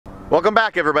Welcome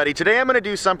back, everybody. Today I'm going to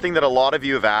do something that a lot of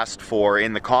you have asked for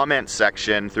in the comments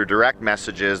section, through direct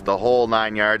messages, the whole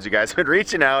 9 yards. You guys have been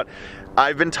reaching out.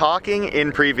 I've been talking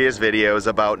in previous videos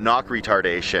about knock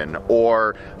retardation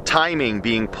or timing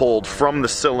being pulled from the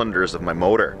cylinders of my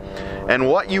motor. And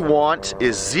what you want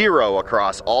is 0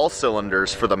 across all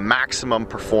cylinders for the maximum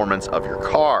performance of your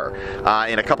car.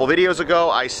 In a couple videos ago,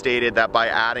 I stated that by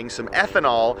adding some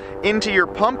ethanol into your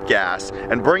pump gas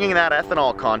and bringing that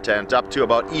ethanol content up to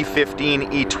about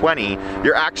E15, E20,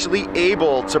 you're actually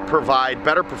able to provide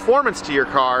better performance to your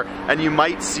car, and you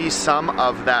might see some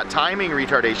of that timing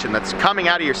retardation that's coming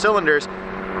out of your cylinders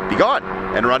be gone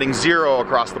and running 0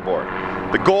 across the board.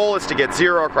 The goal is to get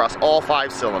 0 across all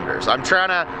 5 cylinders. I'm trying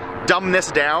to dumb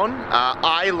this down.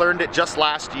 I learned it just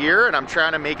last year, and I'm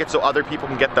trying to make it so other people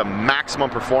can get the maximum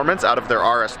performance out of their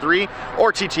RS3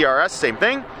 or TTRS, same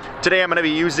thing. Today I'm going to be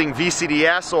using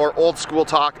VCDS, or old school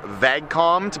talk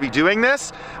VAG-COM, to be doing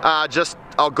this.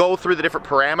 I'll go through the different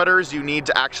parameters you need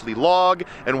to actually log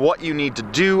and what you need to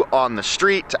do on the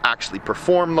street to actually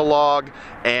perform the log,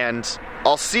 and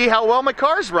I'll see how well my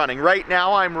car's running. Right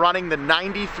now I'm running the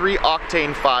 93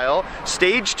 octane file,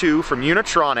 stage 2 from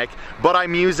Unitronic, but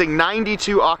I'm using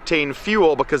 92 octane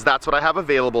fuel because that's what I have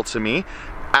available to me,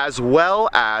 as well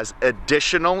as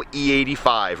additional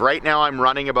E85. Right now I'm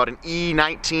running about an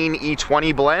E19,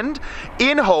 E20 blend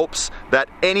in hopes that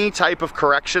any type of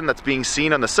correction that's being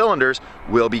seen on the cylinders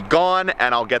will be gone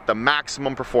and I'll get the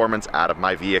maximum performance out of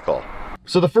my vehicle.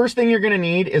 So the first thing you're gonna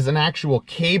need is an actual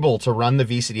cable to run the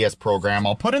VCDS program.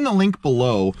 I'll put in the link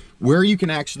below where you can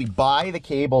actually buy the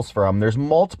cables from. There's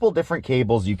multiple different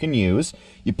cables you can use.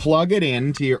 You plug it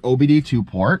into your OBD2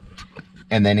 port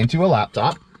and then into a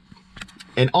laptop.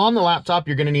 And on the laptop,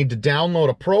 you're gonna need to download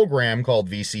a program called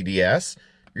VCDS.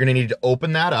 You're gonna need to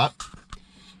open that up.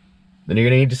 Then you're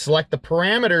gonna need to select the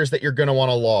parameters that you're gonna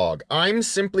wanna log. I'm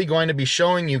simply going to be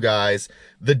showing you guys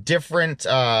the different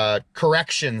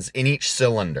corrections in each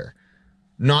cylinder,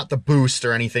 not the boost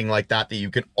or anything like that that you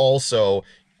can also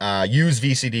use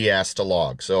VCDS to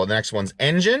log. So the next one's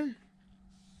engine.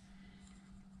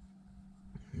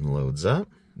 Loads up.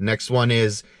 Next one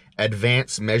is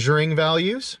advanced measuring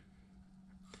values.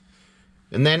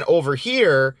 And then over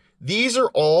here, these are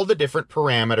all the different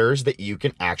parameters that you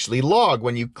can actually log.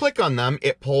 When you click on them,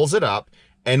 it pulls it up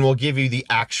and will give you the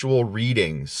actual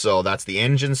readings. So that's the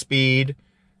engine speed,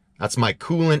 that's my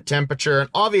coolant temperature, and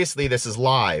obviously this is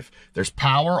live. There's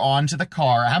power onto the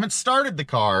car. I haven't started the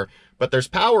car, but there's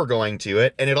power going to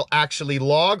it, and it'll actually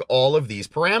log all of these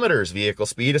parameters. Vehicle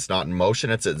speed, it's not in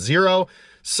motion, it's at 0.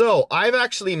 So I've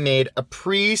actually made a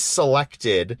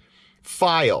pre-selected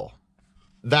file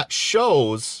that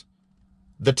shows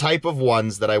the type of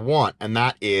ones that I want, and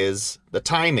that is the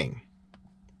timing.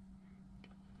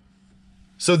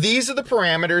 So these are the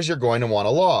parameters you're going to want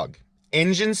to log.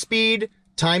 Engine speed,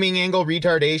 timing angle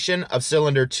retardation of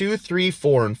cylinder 2, 3,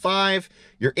 4, and 5,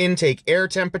 your intake air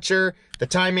temperature, the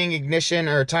timing ignition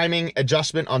or timing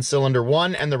adjustment on cylinder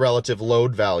 1, and the relative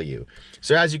load value.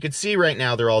 So as you can see right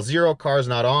now, they're all 0, car's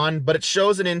not on, but it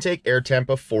shows an intake air temp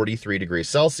of 43 degrees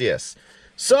Celsius.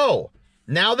 So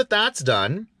now that that's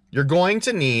done, you're going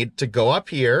to need to go up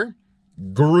here,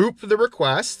 group the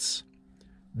requests,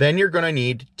 then you're going to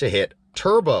need to hit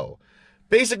turbo.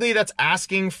 Basically, that's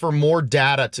asking for more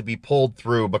data to be pulled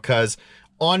through, because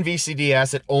on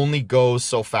VCDS, it only goes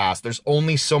so fast. There's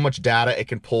only so much data it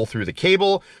can pull through the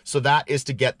cable. So that is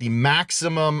to get the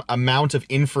maximum amount of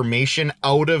information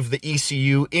out of the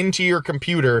ECU into your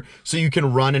computer so you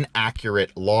can run an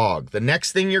accurate log. The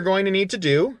next thing you're going to need to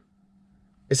do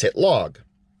is hit log.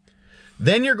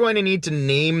 Then you're going to need to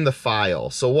name the file.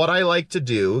 So what I like to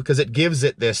do, because it gives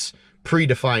it this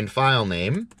predefined file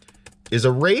name, is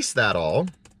erase that all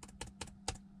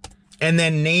and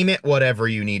then name it whatever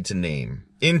you need to name.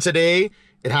 In today,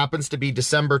 it happens to be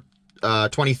December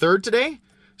 23rd today.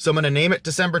 So I'm going to name it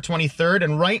December 23rd.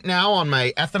 And right now on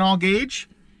my ethanol gauge,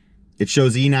 it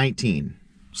shows E19.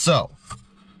 So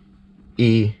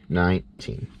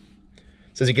E19.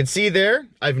 So as you can see there,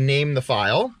 I've named the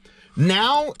file.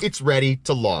 Now it's ready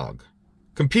to log.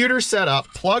 Computer set up,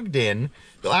 plugged in.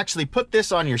 You'll actually put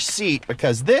this on your seat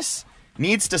because this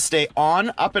needs to stay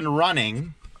on, up and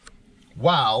running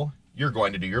while you're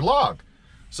going to do your log.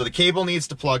 So the cable needs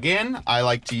to plug in. I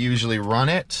like to usually run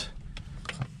it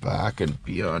back and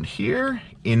beyond here,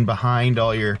 in behind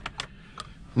all your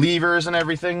levers and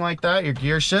everything like that, your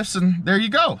gear shifts, and there you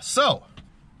go. So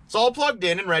it's all plugged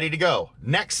in and ready to go.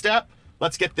 Next step,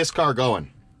 let's get this car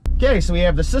going. Okay, so we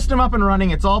have the system up and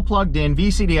running, it's all plugged in,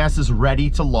 VCDS is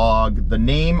ready to log, the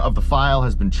name of the file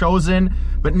has been chosen,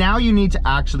 but now you need to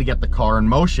actually get the car in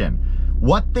motion.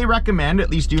 What they recommend,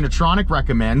 at least Unitronic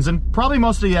recommends, and probably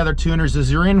most of the other tuners,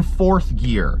 is you're in 4th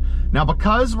gear. Now,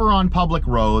 because we're on public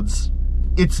roads,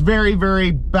 it's very,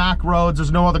 very back roads, there's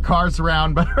no other cars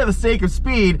around, but for the sake of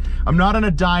speed, I'm not on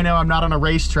a dyno, I'm not on a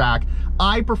racetrack.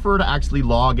 I prefer to actually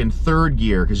log in 3rd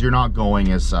gear because you're not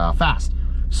going as fast.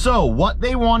 So what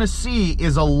they want to see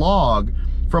is a log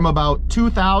from about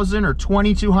 2,000 or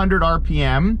 2,200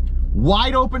 RPM,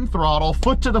 wide open throttle,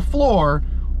 foot to the floor,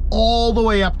 all the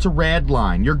way up to red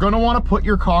line. You're gonna wanna put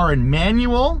your car in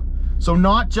manual, so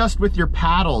not just with your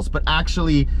paddles, but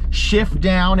actually shift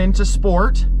down into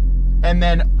sport and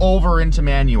then over into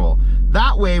manual.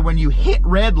 That way, when you hit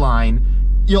red line,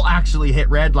 you'll actually hit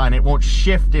red line. It won't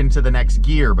shift into the next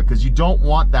gear because you don't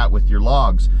want that with your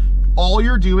logs. All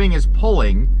you're doing is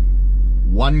pulling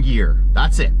 1 gear.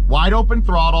 That's it. Wide open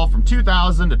throttle from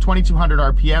 2,000 to 2,200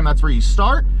 RPM. That's where you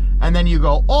start. And then you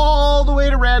go all the way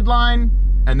to red line,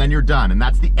 and then you're done. And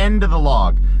that's the end of the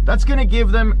log. That's gonna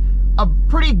give them a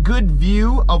pretty good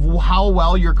view of how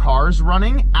well your car's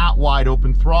running at wide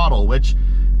open throttle, which,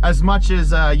 as much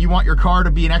as you want your car to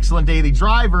be an excellent daily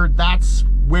driver, that's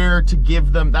where to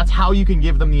give them, that's how you can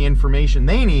give them the information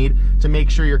they need to make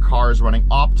sure your car is running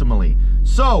optimally.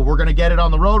 So we're gonna get it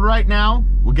on the road right now.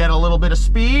 We'll get a little bit of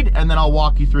speed, and then I'll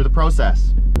walk you through the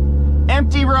process.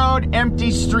 Empty road,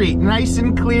 empty street, nice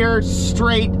and clear,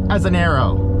 straight as an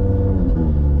arrow.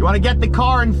 You wanna get the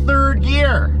car in 3rd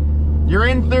gear. You're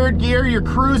in 3rd gear, you're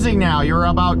cruising now. You're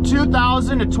about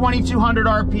 2,000 to 2,200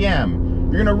 RPM.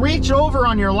 You're gonna reach over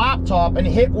on your laptop and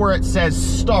hit where it says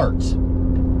start.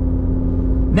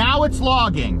 Now it's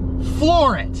logging.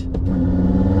 Floor it.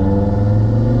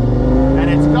 And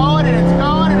it's going, and it's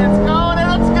going, and it's going,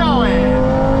 and it's going.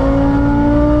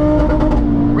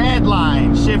 Red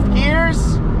line, shift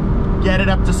gears, get it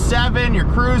up to 7, you're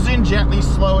cruising, gently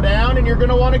slow down, and you're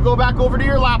gonna wanna go back over to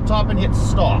your laptop and hit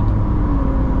stop.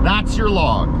 That's your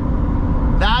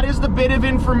log. That is the bit of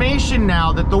information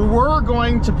now that we're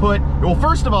going to put, well,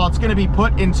 first of all, it's gonna be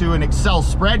put into an Excel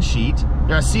spreadsheet,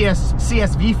 or a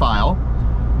CSV file.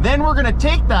 Then we're gonna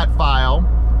take that file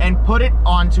and put it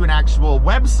onto an actual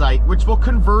website, which will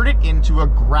convert it into a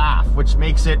graph, which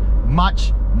makes it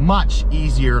much, much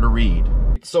easier to read.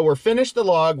 So we're finished the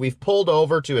log, we've pulled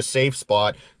over to a safe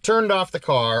spot, turned off the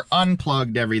car,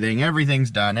 unplugged everything,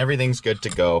 everything's done, everything's good to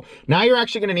go. Now you're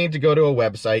actually gonna need to go to a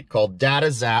website called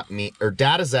Zap Me, or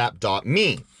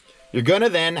datazap.me. You're gonna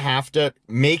then have to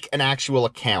make an actual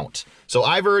account. So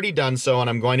I've already done so, and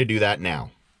I'm going to do that now.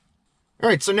 All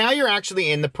right, so now you're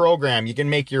actually in the program. You can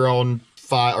make your own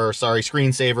file, or sorry,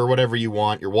 screensaver, whatever you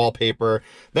want, your wallpaper.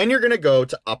 Then you're gonna go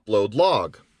to upload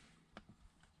log.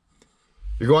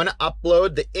 You're going to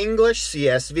upload the English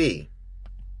CSV.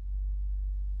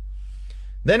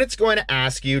 Then it's going to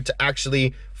ask you to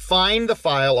actually find the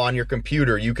file on your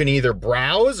computer. You can either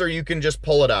browse or you can just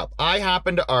pull it up. I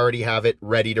happen to already have it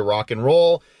ready to rock and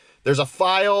roll. There's a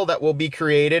file that will be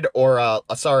created, or a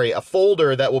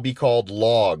folder that will be called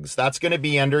logs. That's going to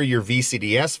be under your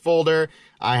VCDS folder.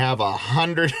 I have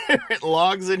 100 different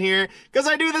logs in here because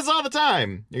I do this all the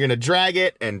time. You're going to drag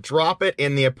it and drop it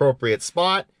in the appropriate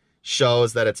spot.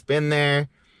 Shows that it's been there.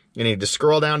 You need to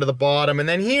scroll down to the bottom, and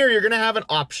then here you're going to have an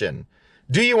option.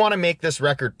 Do you want to make this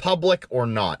record public or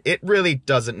not? It really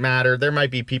doesn't matter. There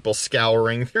might be people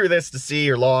scouring through this to see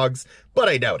your logs, but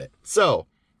I doubt it. So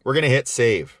we're going to hit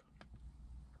save.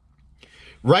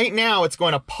 Right now, it's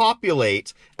going to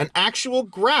populate an actual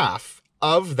graph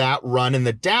of that run in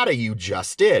the data you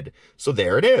just did. So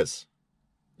there it is.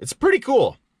 It's pretty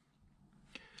cool.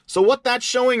 So what that's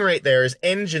showing right there is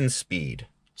engine speed.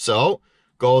 So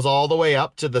goes all the way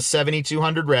up to the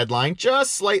 7,200 red line,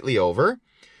 just slightly over.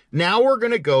 Now we're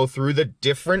going to go through the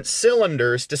different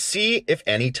cylinders to see if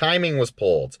any timing was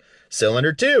pulled.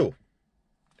 Cylinder 2.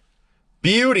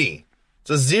 Beauty. It's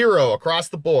a 0 across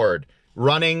the board.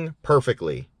 Running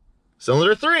perfectly.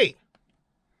 Cylinder 3.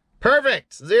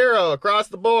 Perfect. 0 across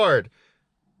the board.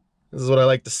 This is what I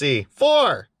like to see.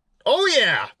 4. Oh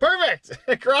yeah. Perfect.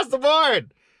 Across the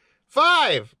board.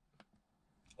 5.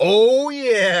 Oh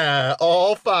yeah.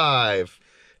 All 5.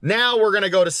 Now we're going to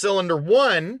go to cylinder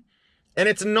 1, and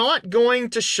it's not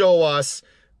going to show us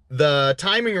the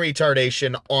timing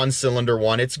retardation on cylinder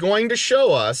 1. It's going to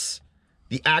show us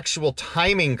the actual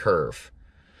timing curve.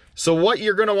 So what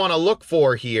you're going to want to look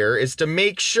for here is to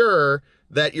make sure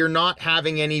that you're not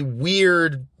having any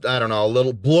weird, I don't know,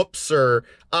 little bloops or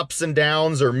ups and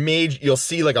downs, or you'll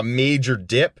see like a major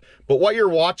dip. But what you're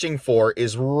watching for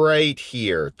is right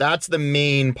here. That's the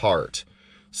main part.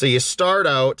 So you start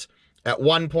out at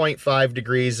 1.5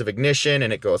 degrees of ignition,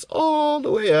 and it goes all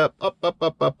the way up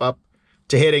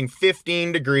to hitting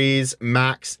 15 degrees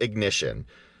max ignition.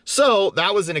 So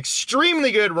that was an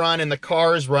extremely good run and the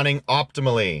car is running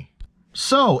optimally.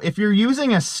 So if you're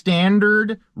using a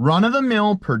standard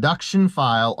run-of-the-mill production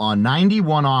file on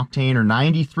 91 octane or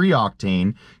 93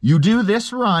 octane, you do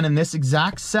this run in this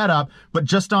exact setup, but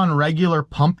just on regular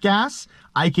pump gas,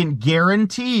 I can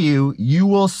guarantee you, you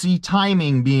will see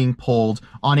timing being pulled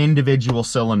on individual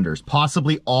cylinders,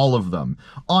 possibly all of them.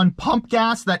 On pump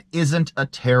gas, that isn't a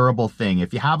terrible thing.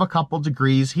 If you have a couple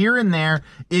degrees here and there,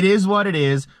 it is what it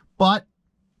is, but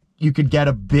you could get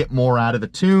a bit more out of the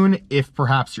tune if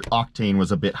perhaps your octane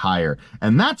was a bit higher.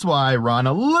 And that's why I run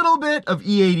a little bit of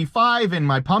E85 in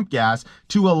my pump gas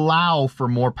to allow for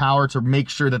more power, to make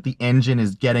sure that the engine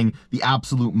is getting the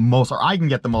absolute most, or I can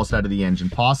get the most out of the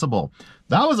engine possible.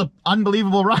 That was an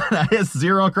unbelievable run. I hit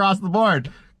 0 across the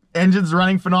board. Engine's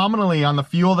running phenomenally on the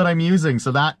fuel that I'm using,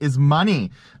 so that is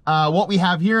money. What we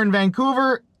have here in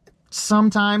Vancouver,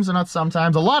 sometimes, or not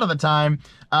sometimes, a lot of the time,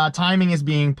 timing is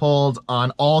being pulled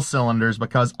on all cylinders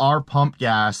because our pump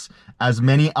gas, as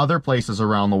many other places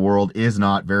around the world, is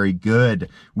not very good.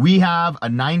 We have a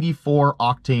 94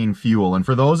 octane fuel, and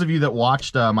for those of you that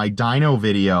watched my dyno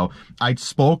video, I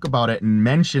spoke about it and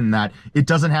mentioned that it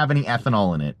doesn't have any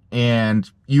ethanol in it, and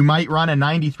you might run a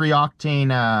 93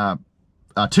 octane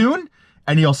tune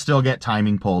and you'll still get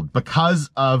timing pulled because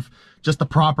of just the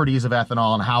properties of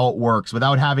ethanol and how it works.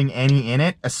 Without having any in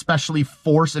it, especially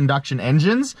force induction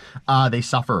engines, they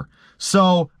suffer.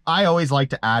 So I always like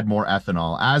to add more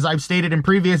ethanol. As I've stated in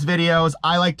previous videos,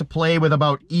 I like to play with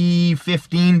about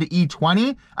E15 to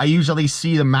E20. I usually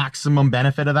see the maximum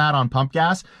benefit of that on pump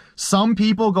gas. Some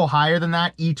people go higher than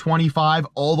that, E25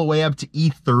 all the way up to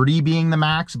E30 being the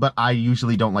max, but I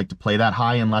usually don't like to play that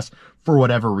high unless for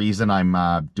whatever reason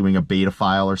I'm doing a beta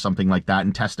file or something like that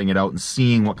and testing it out and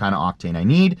seeing what kind of octane I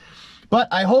need. But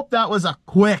I hope that was a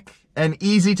quick and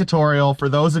easy tutorial for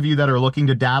those of you that are looking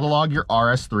to data log your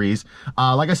RS3s.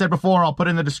 Like I said before, I'll put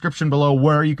in the description below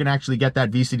where you can actually get that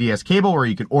VCDS cable, where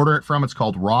you can order it from. It's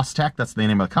called Rostec. That's the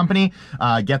name of the company.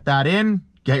 Get that in,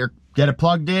 get it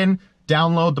plugged in,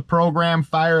 download the program,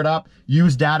 fire it up,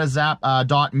 use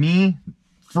datazap.me.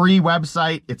 Free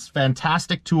website. It's a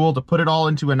fantastic tool to put it all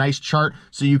into a nice chart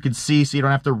so you can see, so you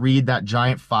don't have to read that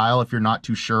giant file if you're not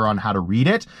too sure on how to read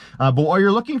it. But what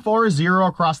you're looking for is 0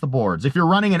 across the boards. If you're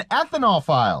running an ethanol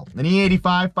file, an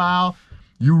E85 file,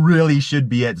 you really should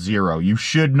be at 0. You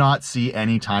should not see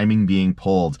any timing being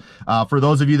pulled. For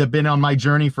those of you that have been on my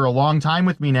journey for a long time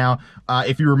with me now,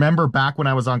 if you remember back when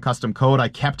I was on custom code, I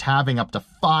kept having up to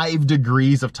 5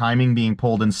 degrees of timing being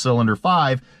pulled in cylinder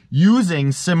 5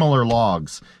 using similar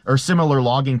logs or similar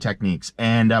logging techniques,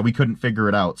 and we couldn't figure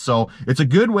it out. So it's a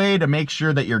good way to make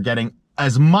sure that you're getting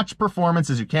as much performance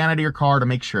as you can out of your car, to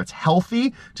make sure it's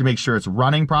healthy, to make sure it's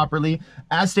running properly.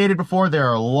 As stated before, there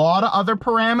are a lot of other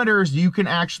parameters you can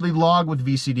actually log with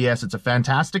VCDS. It's a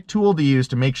fantastic tool to use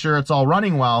to make sure it's all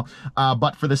running well.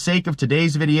 But for the sake of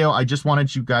today's video, I just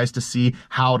wanted you guys to see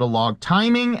how to log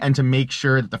timing and to make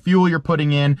sure that the fuel you're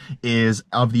putting in is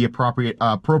of the appropriate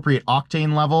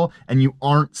octane level and you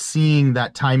aren't seeing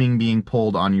that timing being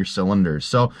pulled on your cylinders.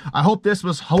 So I hope this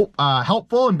was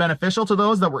helpful and beneficial to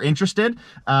those that were interested.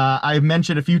 I've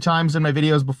mentioned a few times in my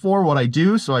videos before what I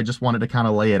do, so I just wanted to kind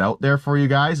of lay it out there for you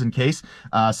guys in case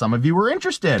some of you were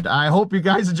interested. I hope you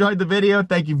guys enjoyed the video.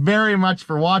 Thank you very much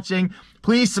for watching.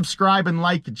 Please subscribe and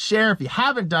like and share if you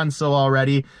haven't done so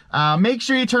already. Make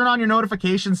sure you turn on your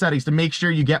notification settings to make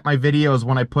sure you get my videos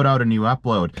when I put out a new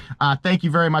upload. Thank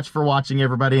you very much for watching,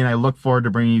 everybody, and I look forward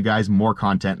to bringing you guys more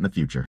content in the future.